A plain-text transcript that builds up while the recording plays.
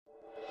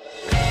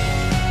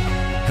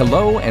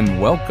Hello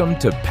and welcome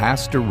to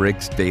Pastor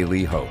Rick's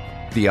Daily Hope,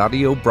 the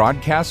audio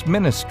broadcast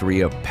ministry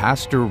of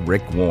Pastor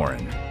Rick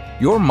Warren.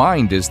 Your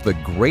mind is the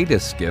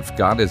greatest gift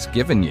God has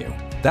given you.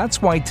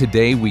 That's why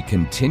today we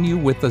continue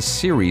with a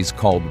series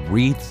called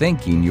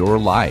Rethinking Your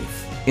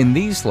Life. In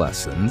these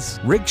lessons,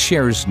 Rick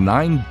shares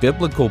 9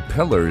 biblical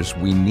pillars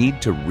we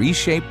need to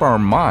reshape our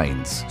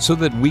minds so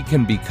that we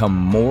can become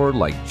more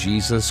like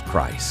Jesus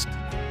Christ.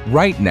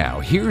 Right now,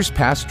 here's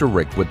Pastor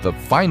Rick with the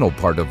final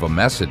part of a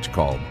message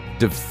called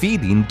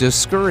Defeating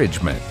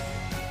Discouragement.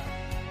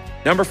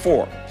 Number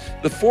 4,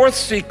 the fourth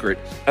secret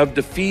of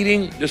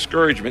defeating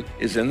discouragement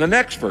is in the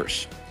next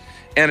verse.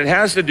 And it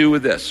has to do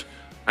with this.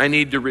 I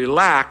need to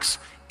relax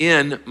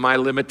in my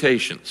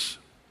limitations.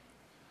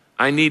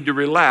 I need to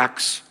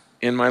relax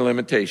in my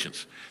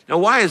limitations. Now,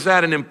 why is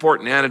that an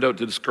important antidote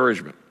to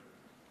discouragement?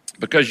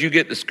 Because you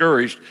get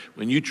discouraged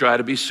when you try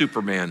to be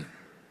Superman.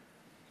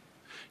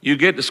 You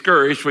get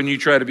discouraged when you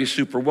try to be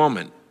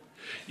Superwoman.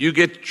 You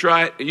get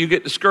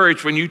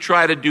discouraged when you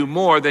try to do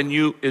more than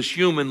is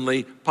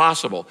humanly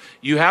possible.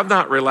 You have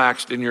not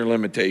relaxed in your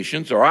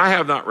limitations, or I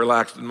have not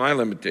relaxed in my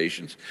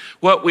limitations.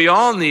 What we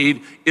all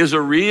need is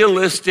a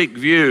realistic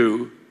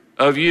view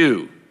of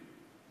you.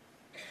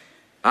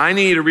 I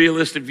need a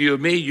realistic view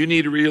of me. You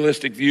need a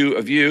realistic view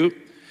of you.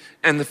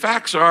 And the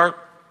facts are,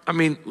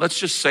 let's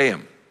just say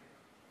them.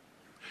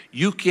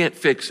 You can't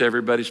fix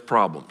everybody's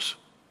problems.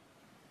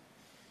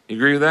 You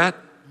agree with that?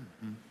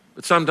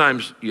 But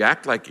sometimes you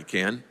act like you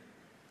can.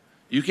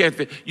 You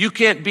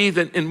can't be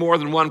in more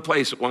than one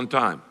place at one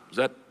time. Is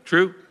that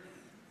true?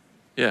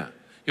 Yeah.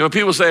 You know,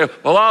 people say,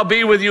 well, I'll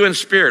be with you in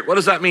spirit. What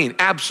does that mean?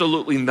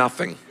 Absolutely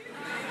nothing.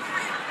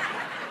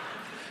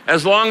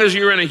 As long as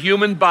you're in a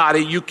human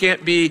body, you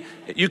can't be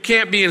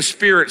in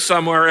spirit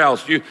somewhere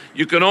else.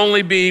 You can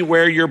only be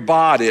where your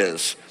bod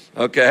is,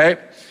 okay?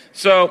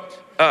 So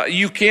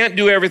you can't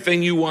do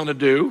everything you want to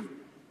do.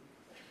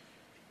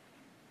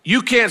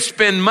 You can't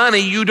spend money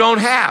you don't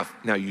have.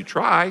 Now you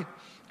try,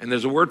 and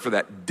there's a word for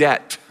that,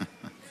 debt.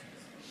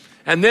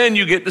 And then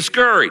you get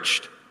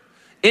discouraged.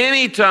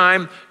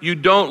 Anytime you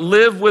don't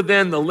live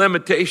within the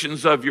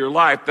limitations of your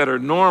life that are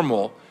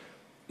normal,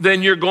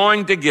 then you're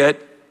going to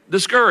get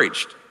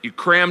discouraged. You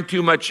cram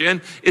too much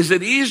in. Is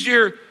it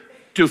easier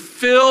to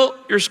fill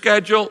your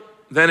schedule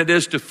than it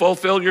is to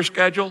fulfill your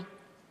schedule?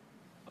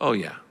 Oh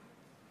yeah.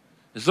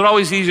 Is it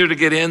always easier to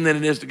get in than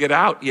it is to get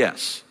out?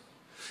 Yes.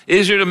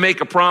 Easier to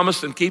make a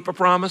promise than keep a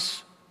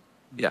promise?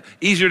 Yeah.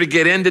 Easier to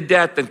get into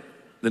debt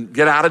than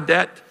get out of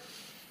debt?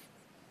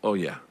 Oh,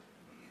 yeah.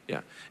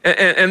 Yeah.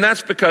 And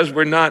that's because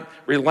we're not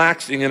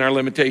relaxing in our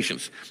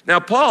limitations. Now,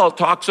 Paul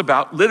talks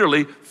about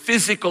literally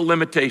physical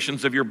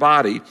limitations of your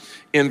body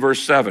in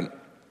verse 7.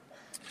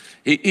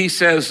 He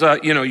says,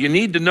 you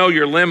need to know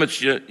your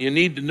limits. You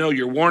need to know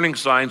your warning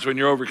signs when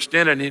you're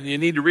overextended, and you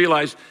need to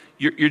realize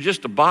you're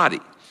just a body.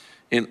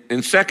 In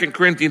 2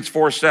 Corinthians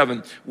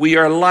 4:7, we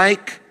are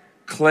like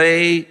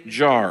clay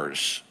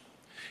jars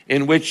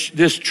in which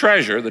this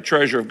treasure, the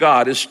treasure of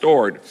God, is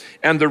stored.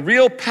 And the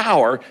real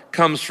power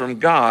comes from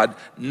God,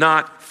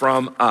 not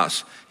from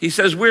us. He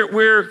says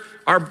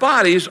our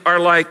bodies are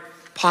like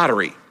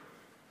pottery.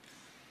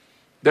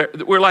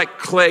 We're like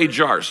clay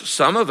jars.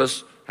 Some of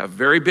us have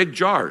very big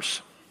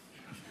jars.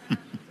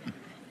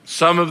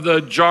 Some of the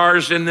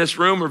jars in this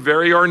room are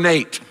very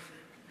ornate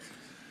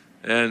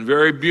and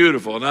very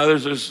beautiful. And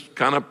others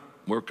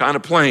we're kind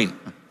of plain.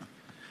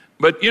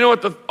 But you know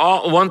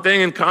what one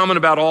thing in common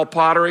about all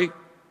pottery?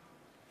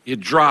 You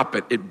drop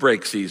it, it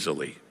breaks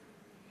easily.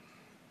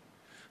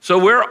 So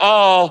we're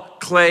all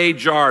clay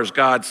jars,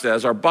 God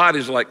says. Our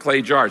bodies are like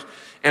clay jars,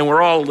 and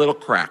we're all a little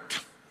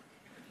cracked.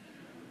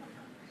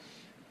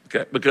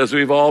 Okay, because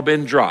we've all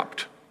been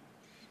dropped.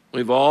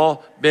 We've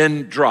all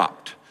been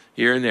dropped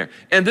here and there.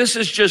 And this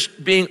is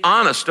just being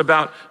honest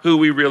about who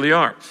we really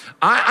are.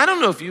 I don't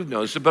know if you've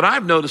noticed it, but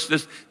I've noticed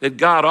this, that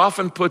God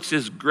often puts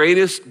his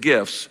greatest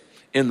gifts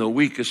in the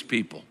weakest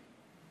people.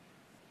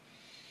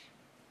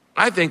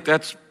 I think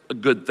that's a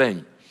good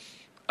thing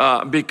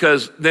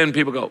because then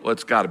people go, well,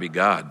 it's got to be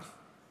God.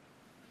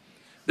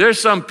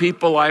 There's some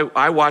people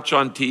I watch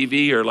on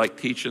TV or like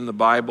teaching the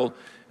Bible,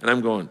 and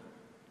I'm going,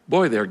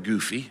 boy, they're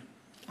goofy.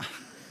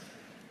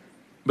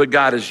 But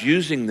God is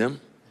using them.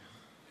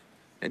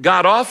 And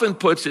God often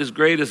puts his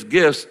greatest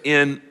gifts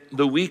in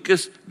the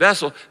weakest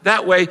vessel.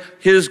 That way,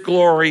 his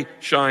glory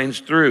shines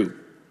through.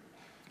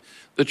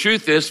 The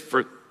truth is,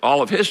 for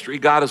all of history,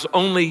 God has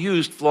only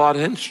used flawed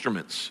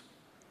instruments.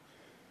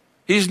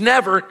 He's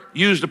never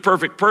used a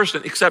perfect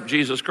person except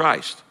Jesus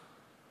Christ.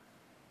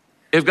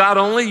 If God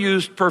only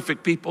used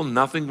perfect people,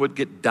 nothing would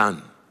get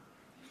done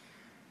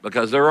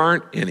because there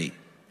aren't any.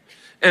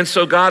 And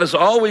so God has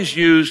always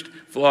used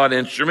flawed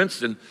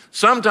instruments. And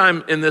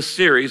sometime in this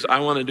series, I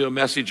want to do a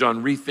message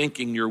on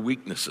rethinking your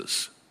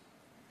weaknesses.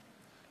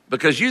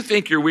 Because you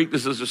think your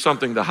weaknesses are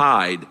something to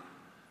hide,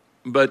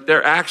 but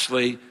they're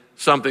actually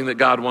something that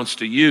God wants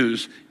to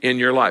use in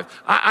your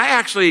life. I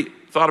actually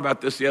thought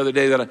about this the other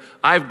day, that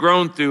I've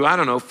grown through,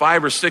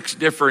 5 or 6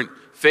 different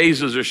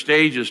phases or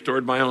stages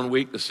toward my own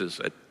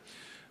weaknesses.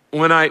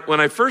 When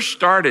I first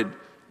started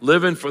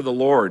living for the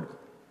Lord,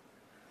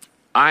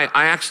 I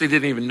actually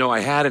didn't even know I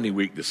had any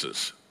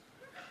weaknesses.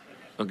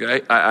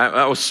 Okay,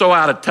 I was so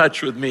out of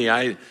touch with me.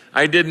 I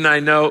didn't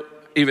know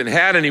even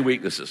had any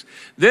weaknesses.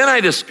 Then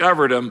I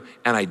discovered them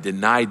and I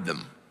denied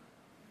them.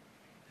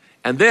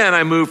 And then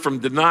I moved from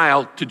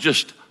denial to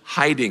just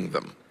hiding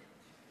them.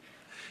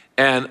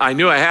 And I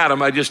knew I had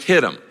them, I just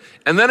hid them.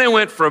 And then I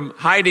went from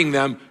hiding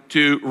them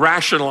to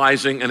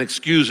rationalizing and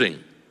excusing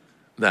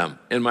them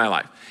in my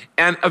life.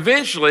 And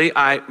eventually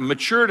I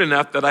matured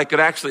enough that I could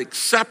actually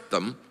accept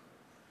them.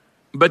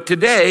 But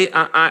today,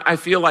 I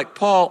feel like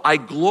Paul, I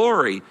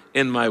glory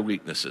in my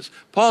weaknesses.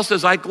 Paul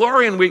says, I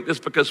glory in weakness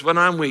because when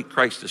I'm weak,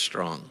 Christ is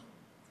strong.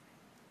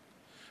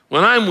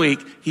 When I'm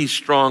weak, he's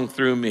strong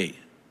through me.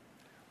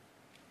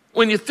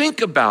 When you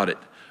think about it,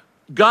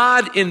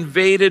 God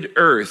invaded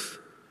earth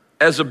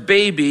as a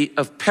baby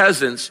of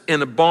peasants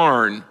in a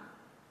barn.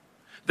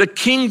 The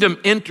kingdom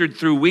entered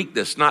through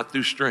weakness, not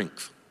through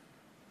strength.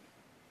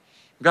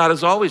 God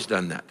has always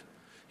done that.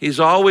 He's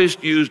always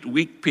used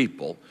weak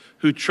people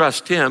who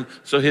trust him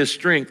so his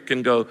strength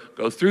can go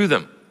through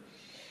them.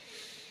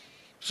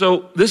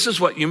 So this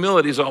is what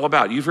humility is all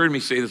about. You've heard me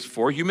say this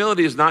before.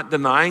 Humility is not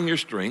denying your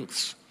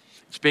strengths.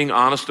 It's being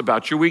honest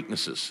about your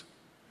weaknesses.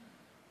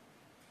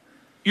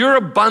 You're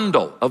a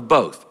bundle of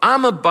both.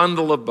 I'm a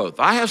bundle of both.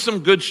 I have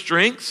some good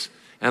strengths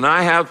and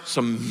I have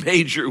some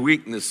major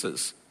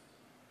weaknesses.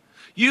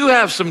 You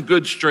have some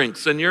good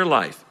strengths in your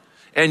life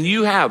and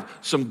you have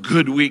some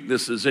good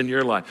weaknesses in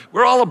your life.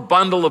 We're all a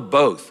bundle of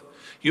both.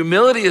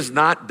 Humility is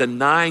not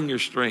denying your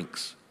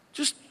strengths.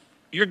 Just,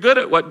 you're good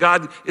at what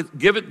God,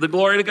 give it the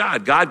glory to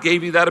God. God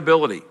gave you that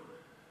ability.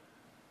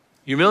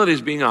 Humility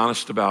is being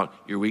honest about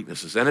your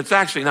weaknesses. And it's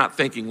actually not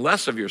thinking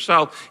less of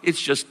yourself.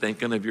 It's just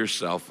thinking of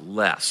yourself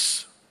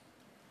less.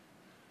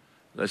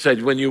 As I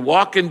said, when you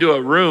walk into a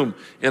room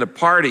in a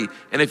party,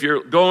 and if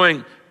you're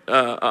going,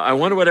 I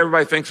wonder what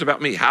everybody thinks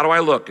about me. How do I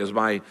look? Is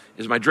my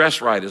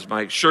dress right? Is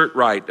my shirt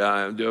right?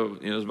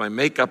 Is my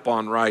makeup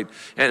on right?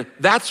 And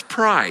that's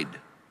pride.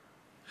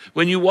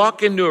 When you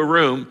walk into a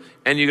room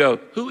and you go,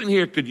 who in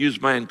here could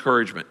use my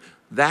encouragement?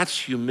 That's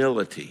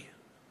humility.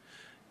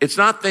 It's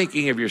not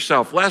thinking of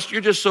yourself less.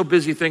 You're just so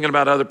busy thinking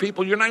about other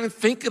people, you're not even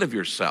thinking of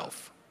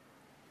yourself.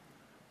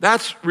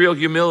 That's real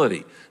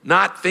humility.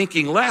 Not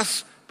thinking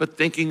less, but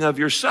thinking of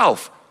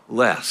yourself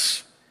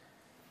less.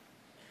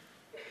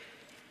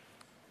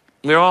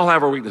 We all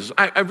have our weaknesses.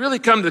 I really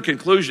come to the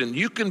conclusion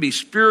you can be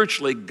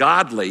spiritually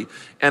godly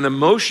and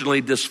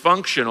emotionally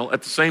dysfunctional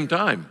at the same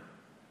time.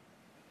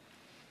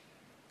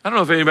 I don't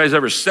know if anybody's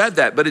ever said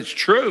that, but it's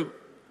true.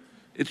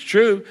 It's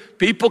true.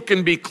 People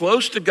can be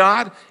close to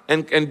God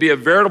and be a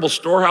veritable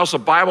storehouse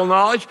of Bible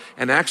knowledge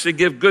and actually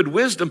give good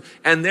wisdom,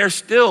 and they're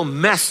still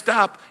messed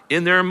up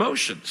in their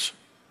emotions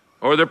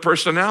or their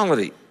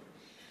personality.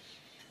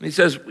 And he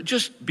says,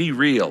 just be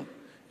real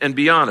and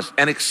be honest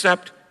and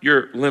accept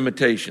your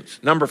limitations.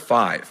 Number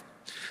 5,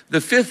 the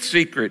 5th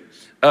secret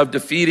of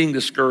defeating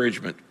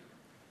discouragement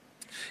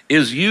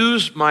is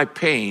use my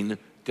pain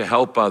to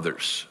help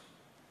others.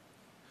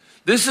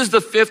 This is the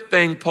 5th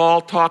thing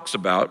Paul talks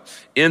about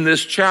in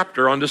this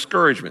chapter on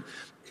discouragement.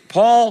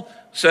 Paul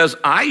says,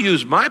 I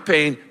use my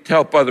pain to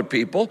help other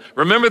people.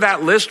 Remember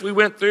that list we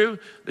went through?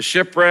 The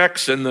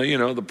shipwrecks and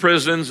the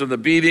prisons and the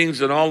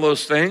beatings and all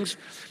those things.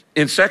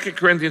 In 2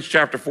 Corinthians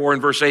chapter 4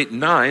 and verse 8 and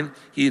 9,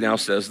 he now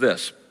says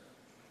this.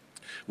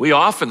 We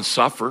often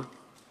suffer.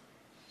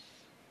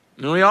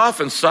 We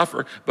often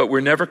suffer, but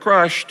we're never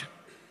crushed.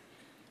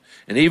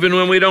 And even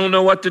when we don't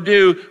know what to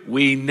do,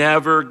 we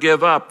never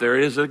give up. There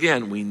it is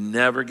again. We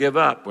never give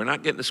up. We're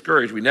not getting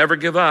discouraged. We never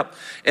give up.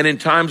 And in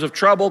times of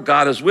trouble,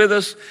 God is with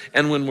us.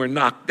 And when we're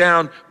knocked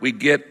down, we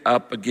get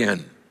up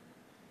again.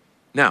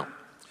 Now,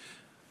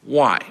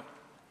 why?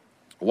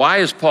 Why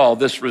is Paul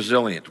this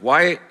resilient?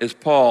 Why is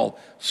Paul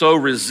so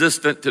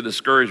resistant to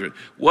discouragement?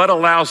 What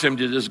allows him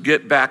to just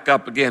get back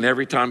up again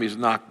every time he's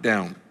knocked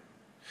down?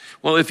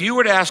 Well, if you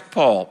were to ask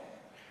Paul,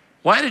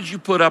 why did you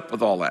put up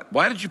with all that?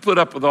 Why did you put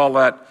up with all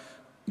that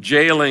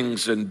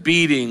jailings and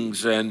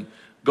beatings and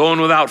going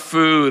without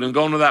food and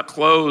going without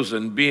clothes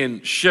and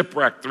being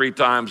shipwrecked 3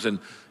 times and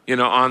in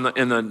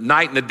the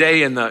night and the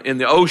day in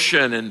the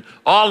ocean and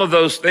all of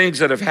those things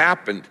that have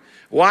happened?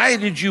 Why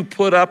did you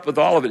put up with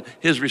all of it?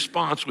 His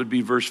response would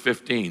be verse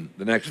 15,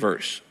 the next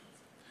verse.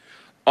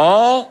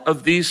 All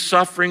of these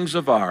sufferings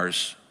of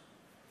ours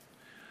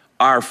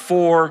are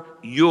for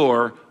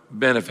your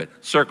benefit.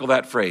 Circle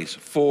that phrase,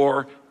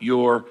 for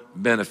your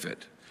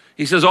benefit.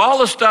 He says all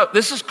the stuff,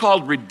 this is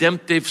called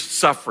redemptive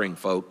suffering,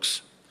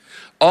 folks.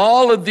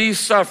 All of these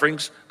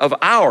sufferings of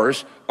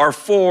ours are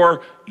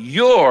for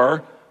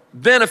your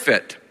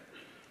benefit.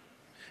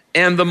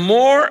 And the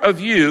more of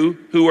you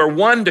who are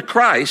won to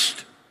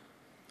Christ,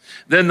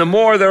 then the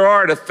more there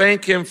are to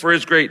thank him for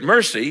his great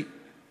mercy,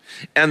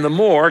 and the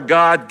more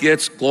God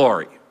gets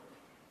glory.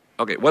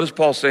 Okay, what is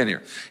Paul saying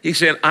here? He's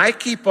saying, I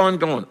keep on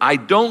going. I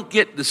don't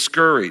get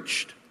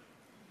discouraged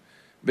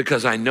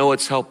because I know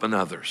it's helping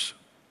others.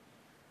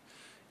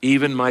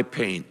 Even my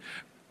pain.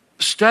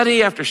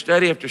 Study after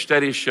study after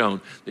study has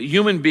shown that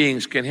human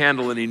beings can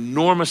handle an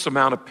enormous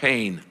amount of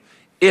pain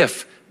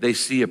if they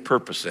see a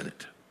purpose in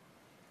it.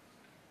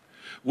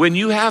 When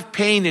you have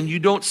pain and you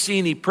don't see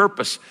any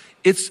purpose,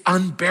 it's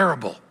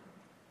unbearable.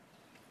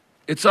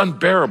 It's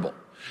unbearable.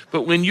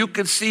 But when you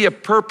can see a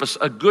purpose,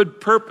 a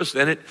good purpose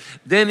in it,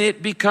 then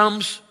it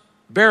becomes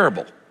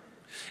bearable.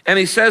 And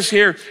he says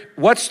here,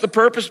 what's the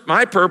purpose?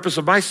 My purpose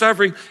of my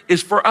suffering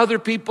is for other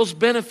people's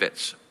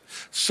benefits.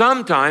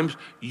 Sometimes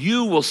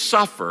you will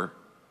suffer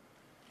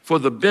for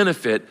the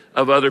benefit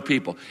of other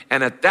people.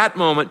 And at that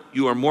moment,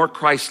 you are more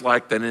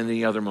Christ-like than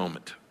any other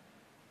moment.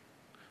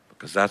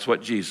 Because that's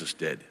what Jesus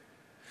did.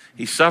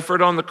 He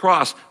suffered on the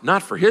cross,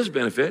 not for his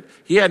benefit.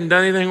 He hadn't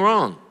done anything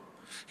wrong.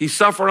 He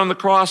suffered on the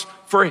cross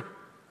for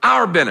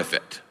our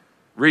benefit,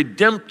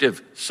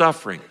 redemptive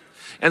suffering.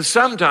 And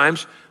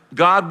sometimes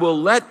God will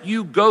let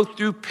you go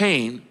through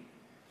pain,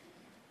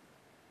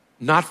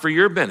 not for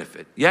your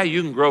benefit. Yeah,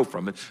 you can grow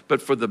from it,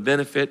 but for the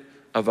benefit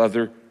of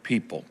other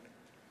people.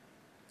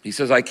 He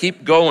says, I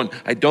keep going.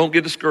 I don't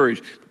get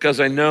discouraged because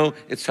I know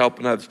it's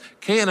helping others.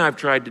 Kay and I have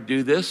tried to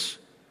do this.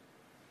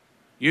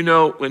 You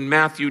know, when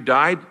Matthew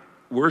died,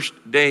 worst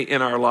day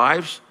in our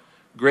lives,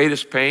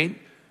 greatest pain,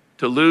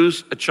 to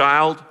lose a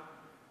child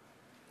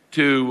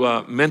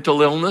to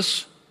mental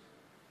illness.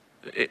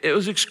 It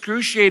was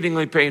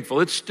excruciatingly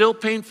painful. It's still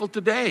painful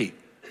today.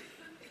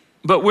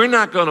 But we're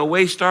not going to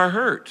waste our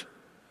hurt.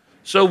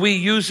 So we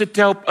use it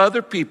to help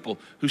other people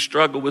who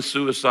struggle with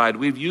suicide.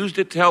 We've used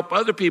it to help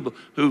other people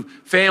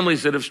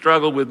families that have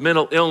struggled with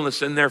mental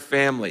illness in their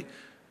family.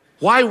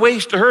 Why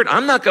waste a hurt?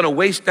 I'm not going to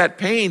waste that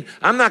pain.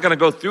 I'm not going to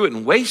go through it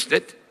and waste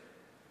it.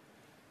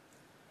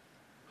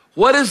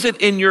 What is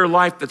it in your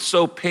life that's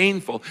so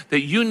painful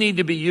that you need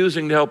to be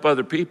using to help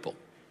other people?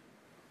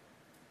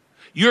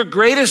 Your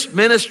greatest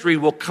ministry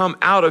will come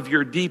out of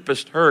your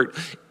deepest hurt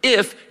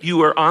if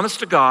you are honest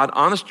to God,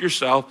 honest to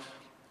yourself,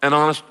 and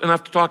honest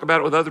enough to talk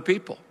about it with other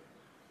people.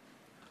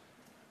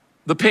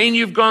 The pain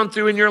you've gone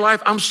through in your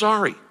life, I'm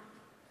sorry.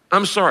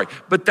 I'm sorry,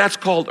 but that's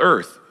called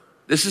earth.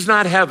 This is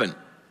not heaven.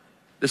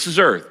 This is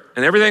earth,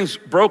 and everything's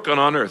broken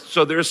on earth.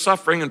 So there's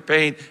suffering and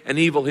pain and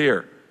evil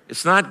here.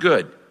 It's not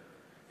good,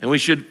 and we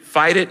should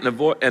fight it and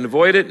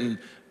avoid it and,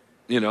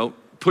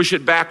 push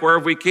it back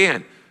wherever we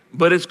can.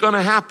 But it's going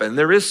to happen.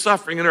 There is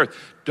suffering in earth.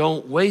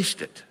 Don't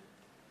waste it.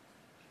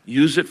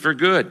 Use it for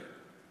good.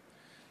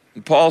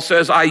 And Paul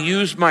says, I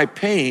use my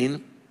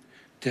pain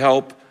to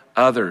help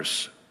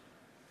others.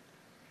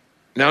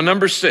 Now,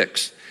 number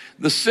 6,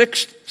 the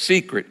 6th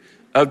secret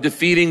of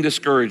defeating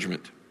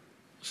discouragement.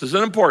 This is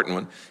an important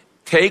one.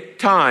 Take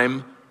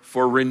time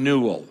for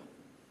renewal.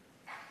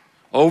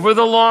 Over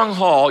the long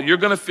haul, you're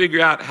going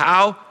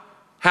to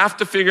have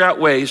to figure out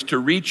ways to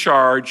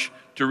recharge,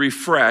 to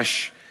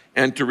refresh,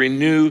 and to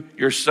renew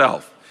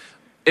yourself.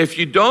 If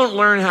you don't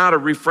learn how to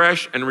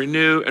refresh and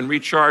renew and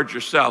recharge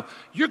yourself,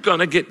 you're going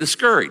to get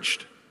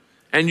discouraged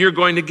and you're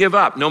going to give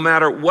up no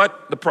matter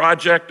what the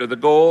project or the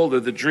goal or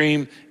the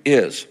dream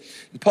is.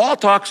 And Paul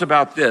talks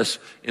about this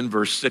in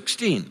verse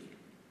 16.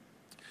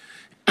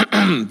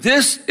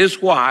 This is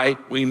why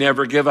we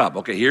never give up.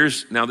 Okay,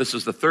 now this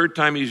is the third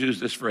time he's used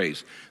this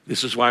phrase.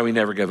 This is why we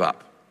never give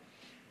up.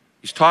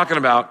 He's talking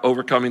about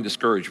overcoming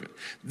discouragement.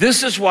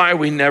 This is why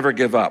we never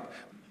give up.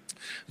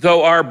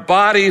 Though our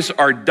bodies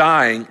are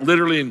dying,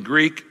 literally in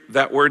Greek,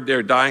 that word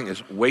there, dying,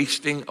 is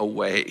wasting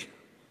away.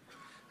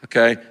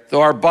 Okay?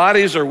 Though our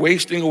bodies are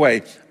wasting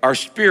away, our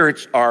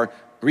spirits are,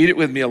 read it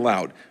with me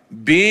aloud,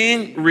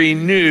 being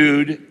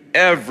renewed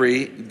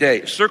every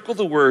day. Circle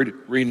the word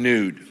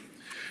renewed.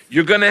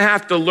 You're going to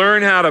have to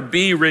learn how to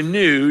be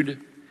renewed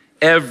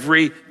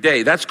every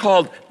day. That's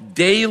called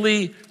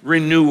daily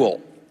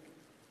renewal.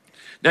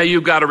 Now,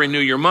 you've got to renew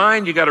your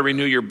mind, you've got to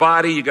renew your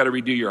body, you've got to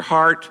renew your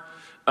heart,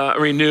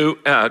 renew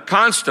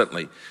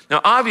constantly.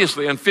 Now,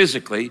 obviously and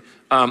physically,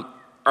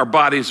 our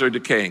bodies are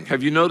decaying.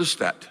 Have you noticed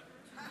that?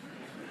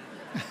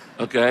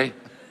 Okay?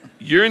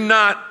 You're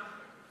not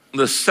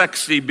the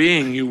sexy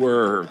being you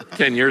were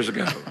 10 years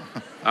ago,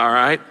 all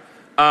right?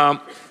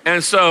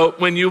 And so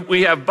when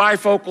we have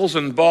bifocals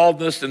and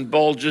baldness and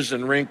bulges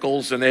and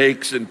wrinkles and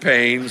aches and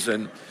pains,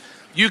 and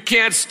you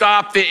can't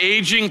stop the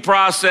aging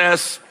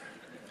process,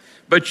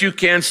 but you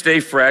can stay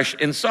fresh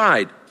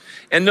inside.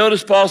 And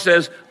notice Paul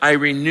says, I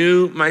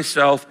renew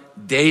myself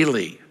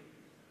daily.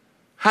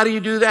 How do you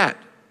do that?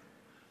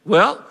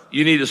 Well,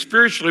 you need to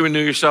spiritually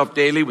renew yourself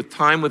daily with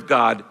time with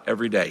God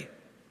every day.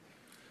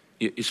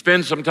 You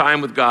spend some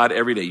time with God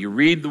every day. You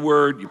read the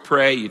word, you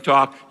pray, you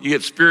talk, you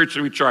get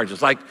spiritually recharged.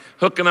 It's like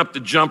hooking up the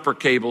jumper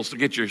cables to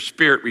get your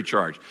spirit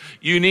recharged.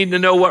 You need to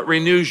know what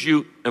renews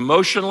you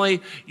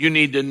emotionally. You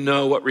need to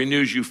know what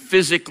renews you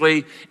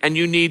physically. And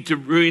you need to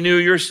renew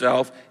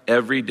yourself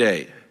every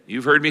day.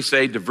 You've heard me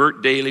say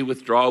divert daily,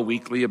 withdraw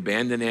weekly,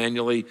 abandon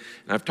annually.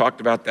 And I've talked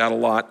about that a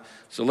lot.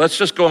 So let's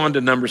just go on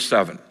to number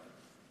 7.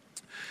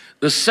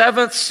 The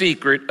 7th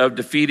secret of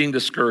defeating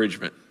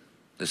discouragement.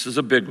 This is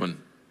a big one.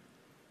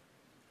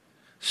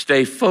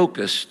 Stay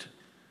focused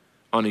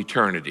on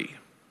eternity.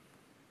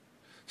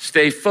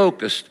 Stay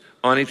focused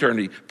on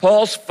eternity.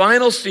 Paul's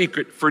final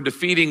secret for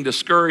defeating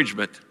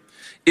discouragement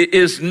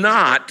is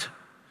not,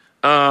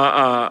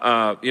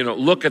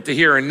 look at the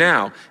here and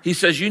now. He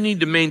says you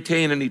need to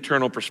maintain an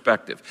eternal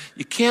perspective.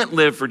 You can't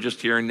live for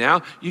just here and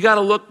now. You got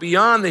to look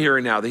beyond the here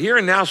and now. The here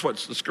and now is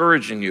what's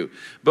discouraging you.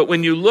 But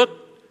when you look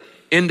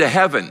into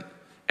heaven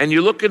and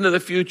you look into the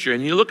future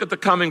and you look at the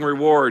coming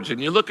rewards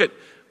and you look at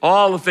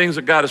all the things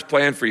that God has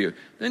planned for you,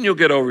 then you'll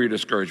get over your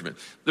discouragement.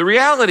 The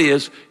reality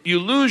is you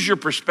lose your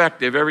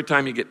perspective every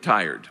time you get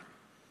tired.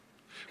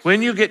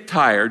 When you get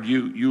tired,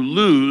 you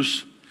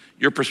lose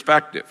your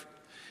perspective.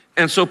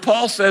 And so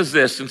Paul says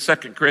this in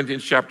 2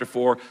 Corinthians chapter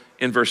 4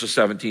 in verses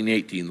 17,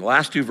 18, the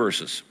last two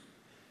verses.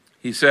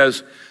 He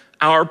says,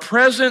 our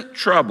present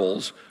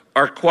troubles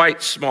are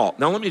quite small.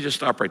 Now let me just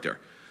stop right there.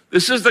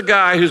 This is the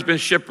guy who's been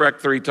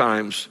shipwrecked 3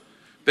 times,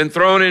 been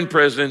thrown in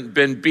prison,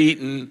 been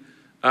beaten,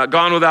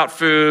 gone without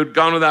food,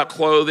 gone without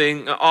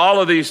clothing, all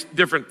of these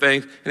different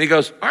things. And he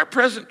goes, our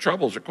present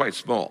troubles are quite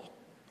small.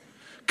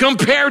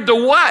 Compared to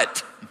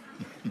what?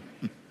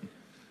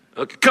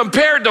 Okay,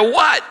 compared to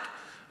what?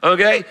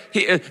 Okay?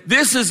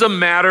 This is a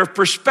matter of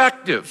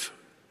perspective.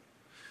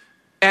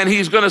 And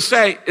he's going to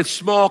say it's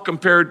small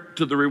compared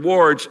to the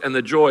rewards and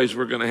the joys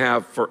we're going to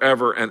have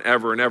forever and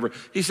ever and ever.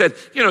 He said,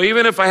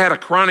 even if I had a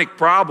chronic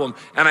problem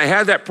and I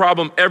had that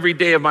problem every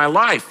day of my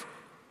life,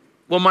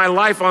 well, my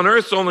life on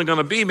earth is only going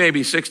to be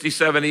maybe 60,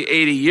 70,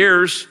 80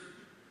 years,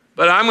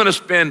 but I'm going to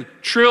spend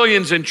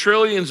trillions and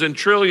trillions and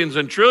trillions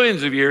and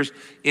trillions of years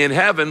in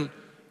heaven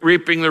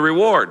reaping the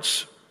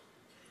rewards.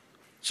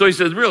 So he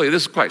says, really,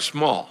 this is quite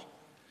small,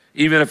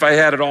 even if I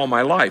had it all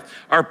my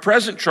life. Our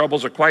present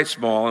troubles are quite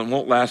small and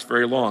won't last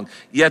very long,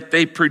 yet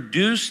they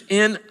produce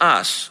in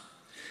us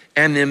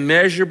an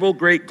immeasurable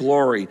great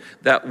glory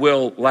that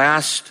will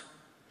last,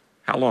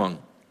 how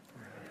long?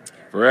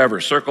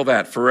 Forever. Circle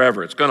that,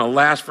 forever. It's going to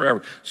last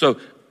forever. So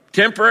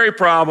temporary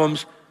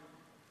problems,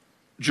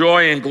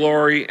 joy and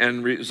glory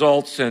and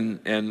results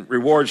and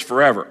rewards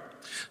forever.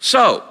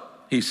 So,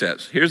 he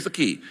says, here's the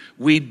key.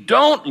 We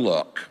don't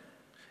look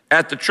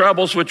at the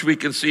troubles which we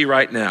can see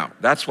right now.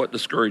 That's what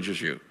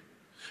discourages you.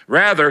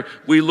 Rather,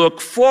 we look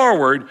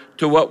forward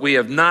to what we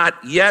have not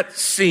yet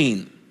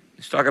seen.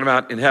 He's talking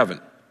about in heaven.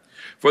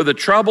 For the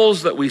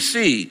troubles that we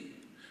see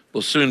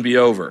will soon be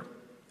over,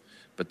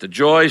 but the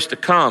joys to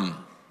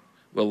come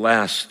will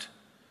last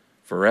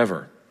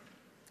forever.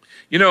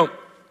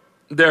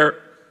 There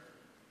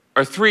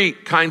are 3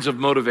 kinds of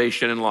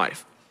motivation in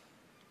life,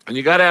 and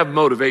you got to have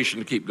motivation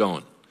to keep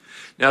going.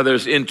 Now,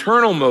 there's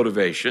internal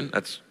motivation,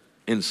 that's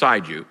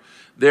inside you.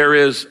 There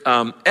is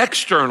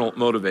external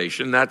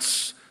motivation,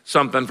 that's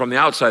something from the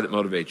outside that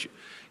motivates you.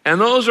 And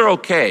those are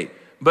okay,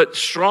 but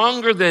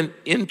stronger than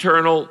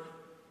internal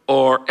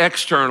or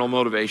external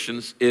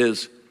motivations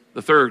is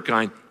the third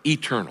kind,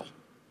 eternal.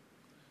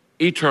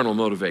 Eternal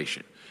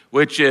motivation,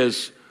 which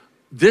is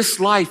this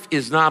life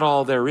is not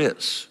all there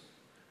is.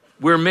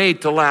 We're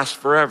made to last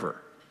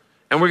forever.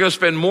 And we're going to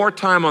spend more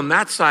time on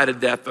that side of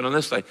death than on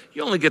this side.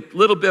 You only get a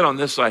little bit on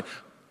this side.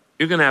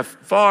 You're going to have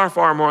far,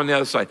 far more on the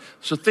other side.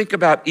 So think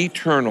about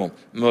eternal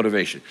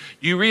motivation.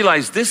 You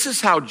realize this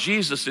is how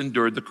Jesus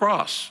endured the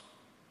cross.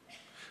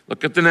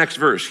 Look at the next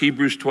verse,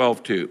 Hebrews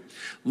 12:2.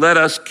 Let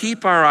us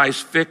keep our eyes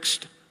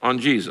fixed on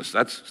Jesus.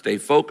 That's stay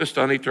focused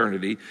on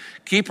eternity.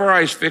 Keep our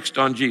eyes fixed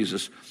on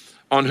Jesus,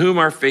 on whom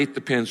our faith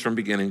depends from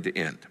beginning to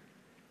end.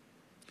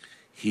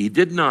 He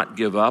did not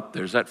give up.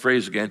 There's that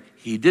phrase again.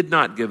 He did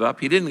not give up.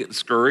 He didn't get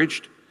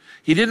discouraged.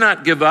 He did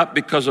not give up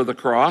because of the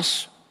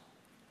cross.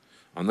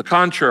 On the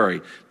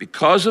contrary,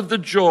 because of the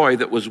joy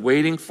that was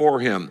waiting for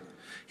him,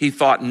 he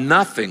thought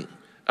nothing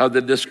of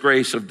the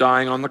disgrace of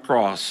dying on the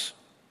cross.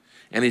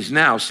 And he's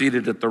now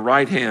seated at the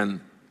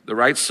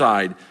right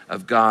side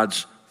of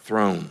God's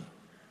throne.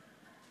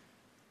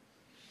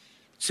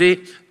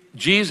 See,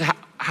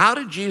 how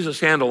did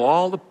Jesus handle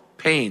all the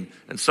pain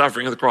and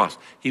suffering of the cross?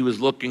 He was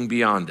looking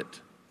beyond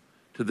it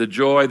to the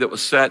joy that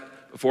was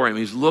set before him.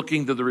 He's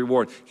looking to the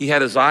reward. He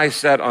had his eyes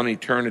set on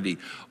eternity.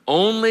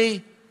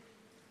 Only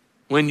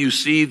when you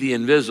see the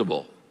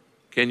invisible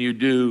can you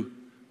do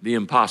the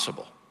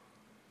impossible.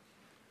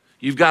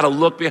 You've got to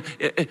look beyond.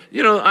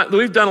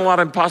 We've done a lot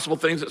of impossible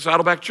things at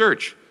Saddleback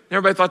Church.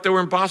 Everybody thought they were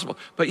impossible.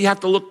 But you have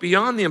to look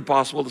beyond the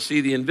impossible to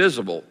see the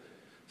invisible,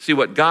 see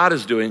what God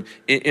is doing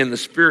in the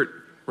spirit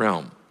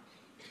realm.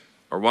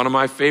 Or one of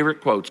my favorite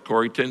quotes,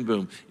 Corrie ten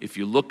Boom, if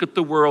you look at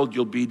the world,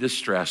 you'll be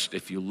distressed.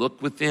 If you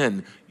look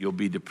within, you'll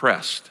be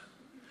depressed.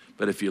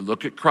 But if you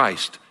look at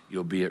Christ,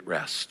 you'll be at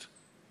rest.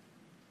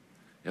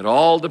 It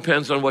all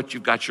depends on what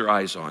you've got your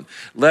eyes on.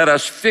 Let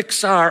us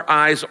fix our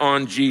eyes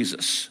on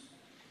Jesus.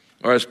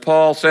 Or as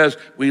Paul says,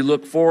 we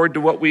look forward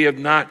to what we have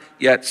not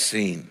yet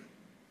seen.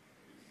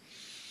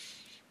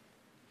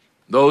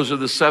 Those are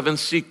the 7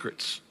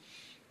 secrets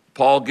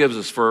Paul gives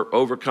us for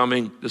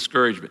overcoming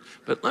discouragement.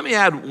 But let me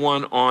add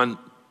one on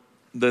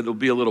that'll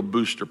be a little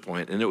booster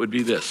point, and it would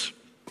be this.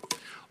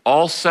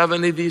 All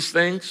 7 of these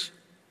things,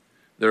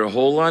 they're a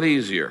whole lot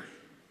easier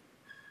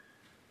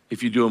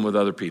if you do them with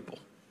other people.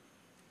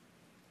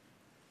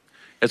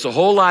 It's a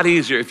whole lot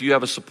easier if you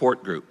have a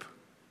support group.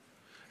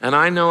 And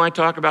I know I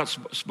talk about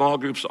small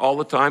groups all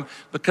the time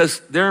because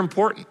they're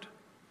important.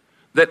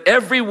 That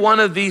every one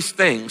of these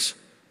things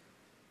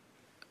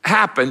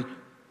happen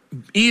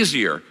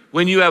easier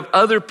when you have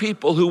other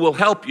people who will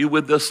help you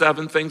with the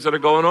 7 things that are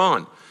going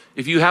on.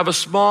 If you have a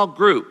small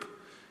group,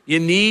 you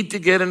need to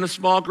get in a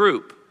small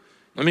group.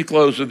 Let me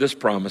close with this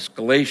promise.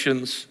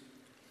 Galatians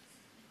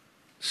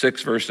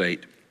 6, verse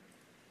 8.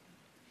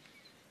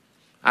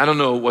 I don't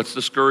know what's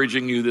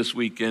discouraging you this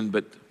weekend,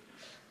 but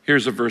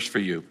here's a verse for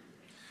you.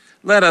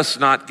 Let us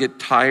not get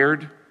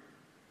tired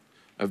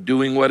of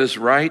doing what is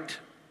right,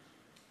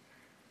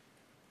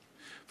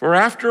 for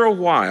after a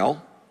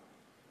while,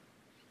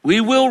 we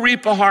will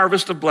reap a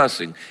harvest of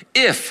blessing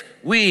if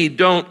we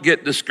don't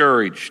get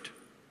discouraged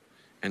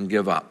and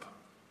give up.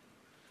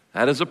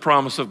 That is a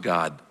promise of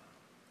God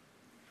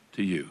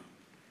to you.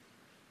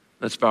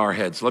 Let's bow our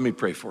heads. Let me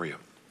pray for you.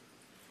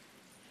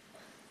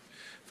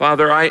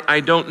 Father,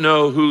 I don't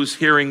know who's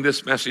hearing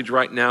this message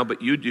right now,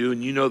 but you do,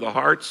 and you know the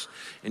hearts,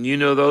 and you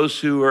know those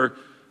who are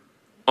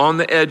on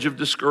the edge of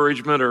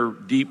discouragement or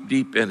deep,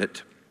 deep in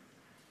it.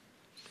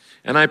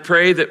 And I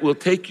pray that we'll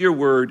take your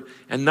word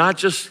and not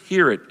just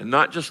hear it and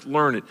not just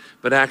learn it,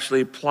 but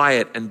actually apply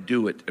it and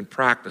do it and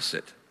practice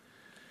it.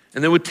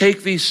 And then we'll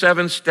take these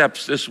 7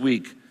 steps this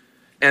week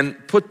and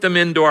put them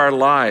into our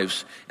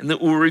lives, and that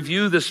we'll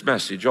review this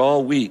message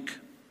all week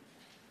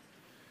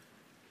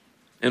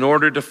in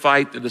order to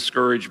fight the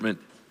discouragement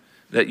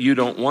that you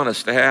don't want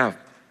us to have.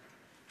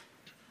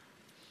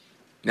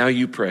 Now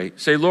you pray.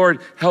 Say, Lord,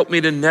 help me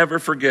to never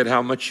forget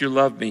how much you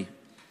love me.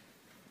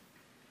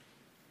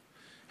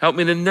 Help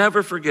me to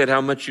never forget how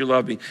much you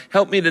love me.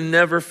 Help me to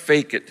never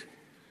fake it.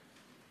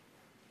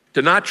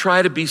 To not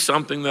try to be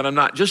something that I'm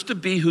not, just to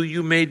be who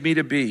you made me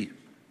to be.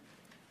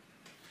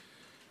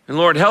 And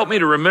Lord, help me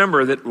to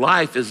remember that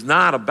life is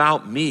not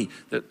about me,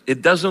 that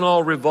it doesn't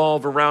all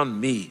revolve around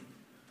me.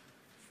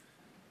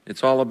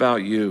 It's all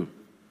about you.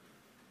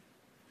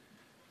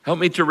 Help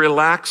me to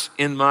relax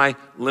in my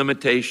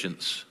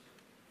limitations.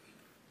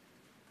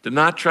 To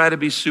not try to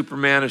be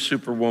Superman or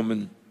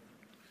Superwoman.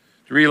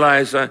 To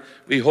realize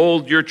we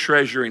hold your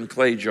treasure in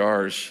clay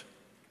jars.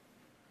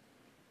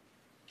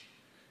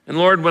 And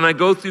Lord, when I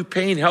go through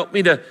pain, help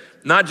me to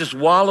not just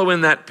wallow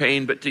in that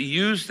pain, but to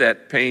use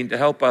that pain to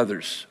help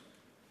others.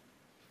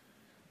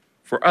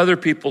 For other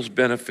people's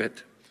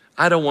benefit.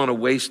 I don't want to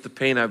waste the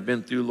pain I've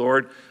been through,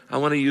 Lord. I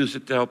want to use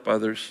it to help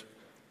others.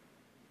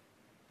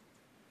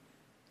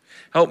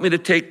 Help me to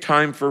take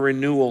time for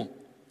renewal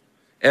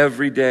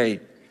every day.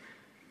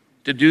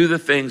 To do the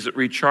things that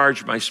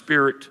recharge my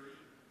spirit,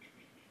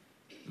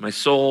 my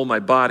soul, my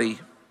body,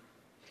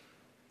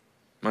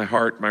 my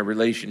heart, my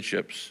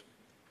relationships.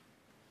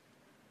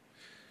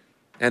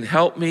 And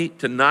help me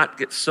to not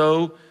get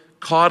so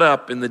caught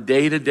up in the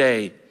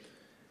day-to-day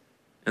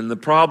and the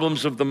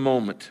problems of the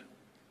moment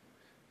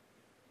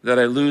that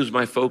I lose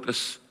my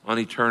focus on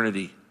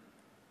eternity.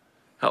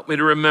 Help me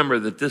to remember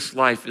that this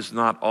life is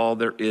not all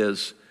there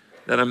is,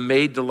 that I'm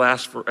made to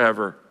last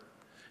forever,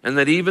 and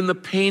that even the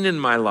pain in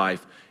my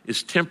life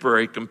is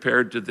temporary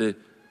compared to the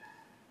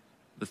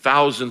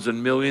thousands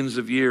and millions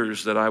of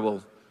years that I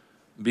will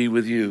be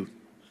with you.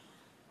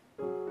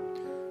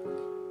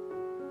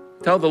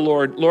 Tell the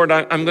Lord, Lord,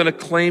 I'm going to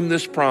claim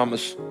this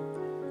promise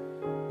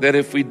that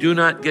if we do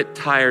not get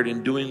tired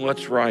in doing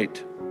what's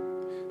right,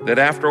 that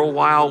after a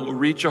while we'll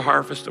reach a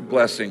harvest of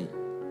blessing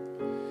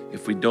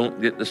if we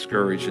don't get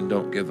discouraged and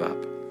don't give up.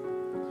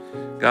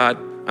 God,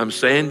 I'm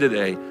saying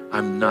today,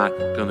 I'm not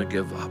going to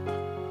give up.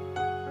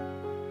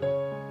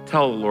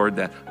 Tell the Lord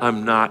that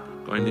I'm not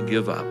going to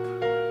give up,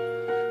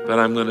 but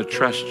I'm going to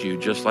trust you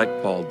just like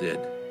Paul did.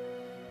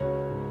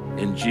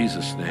 In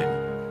Jesus' name,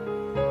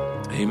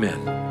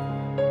 amen.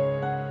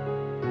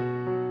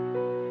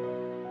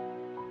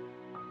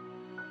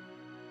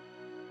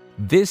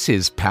 This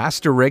is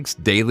Pastor Rick's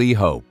Daily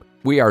Hope.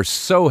 We are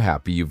so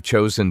happy you've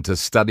chosen to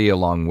study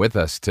along with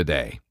us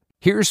today.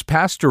 Here's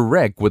Pastor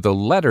Rick with a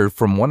letter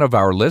from one of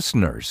our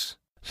listeners.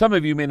 Some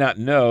of you may not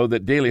know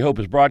that Daily Hope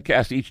is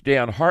broadcast each day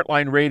on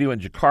Heartline Radio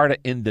in Jakarta,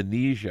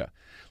 Indonesia.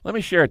 Let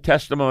me share a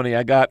testimony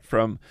I got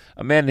from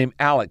a man named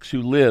Alex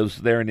who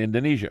lives there in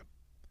Indonesia.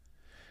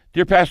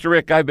 Dear Pastor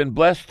Rick, I've been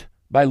blessed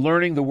by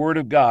learning the Word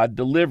of God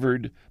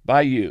delivered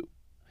by you.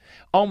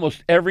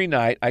 Almost every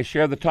night, I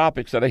share the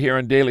topics that I hear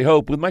on Daily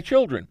Hope with my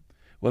children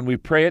when we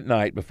pray at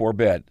night before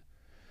bed.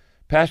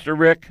 Pastor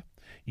Rick,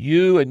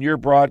 you and your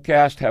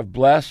broadcast have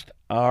blessed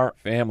our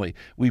family.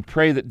 We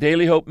pray that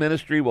Daily Hope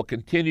Ministry will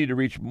continue to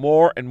reach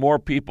more and more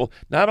people,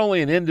 not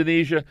only in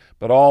Indonesia,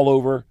 but all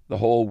over the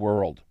whole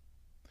world.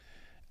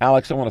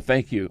 Alex, I want to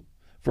thank you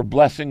for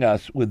blessing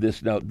us with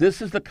this note.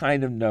 This is the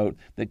kind of note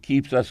that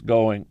keeps us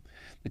going,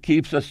 that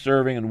keeps us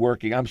serving and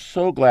working. I'm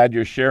so glad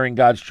you're sharing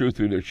God's truth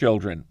through their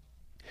children.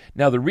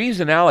 Now, the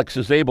reason Alex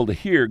is able to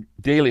hear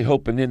Daily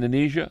Hope in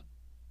Indonesia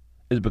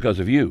is because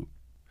of you,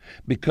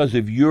 because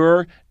of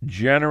your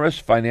generous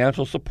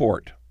financial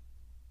support.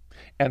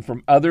 And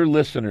from other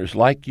listeners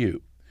like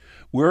you,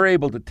 we're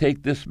able to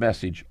take this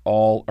message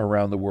all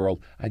around the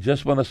world. I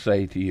just want to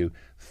say to you,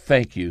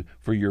 thank you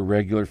for your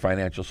regular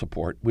financial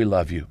support. We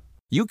love you.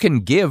 You can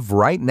give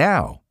right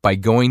now by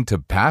going to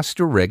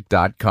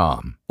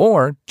PastorRick.com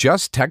or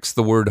just text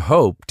the word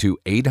HOPE to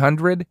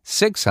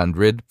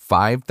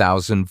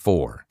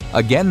 800-600-5004.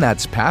 Again,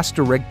 that's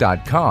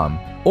PastorRick.com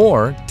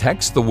or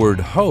text the word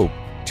HOPE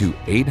to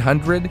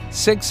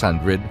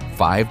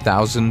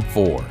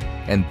 800-600-5004.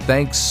 And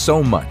thanks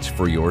so much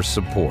for your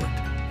support.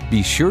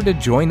 Be sure to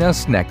join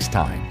us next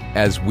time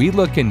as we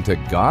look into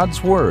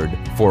God's Word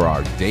for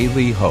our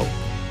daily hope.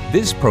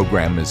 This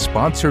program is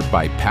sponsored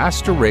by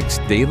Pastor Rick's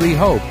Daily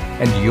Hope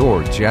and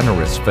your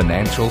generous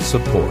financial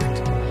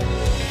support.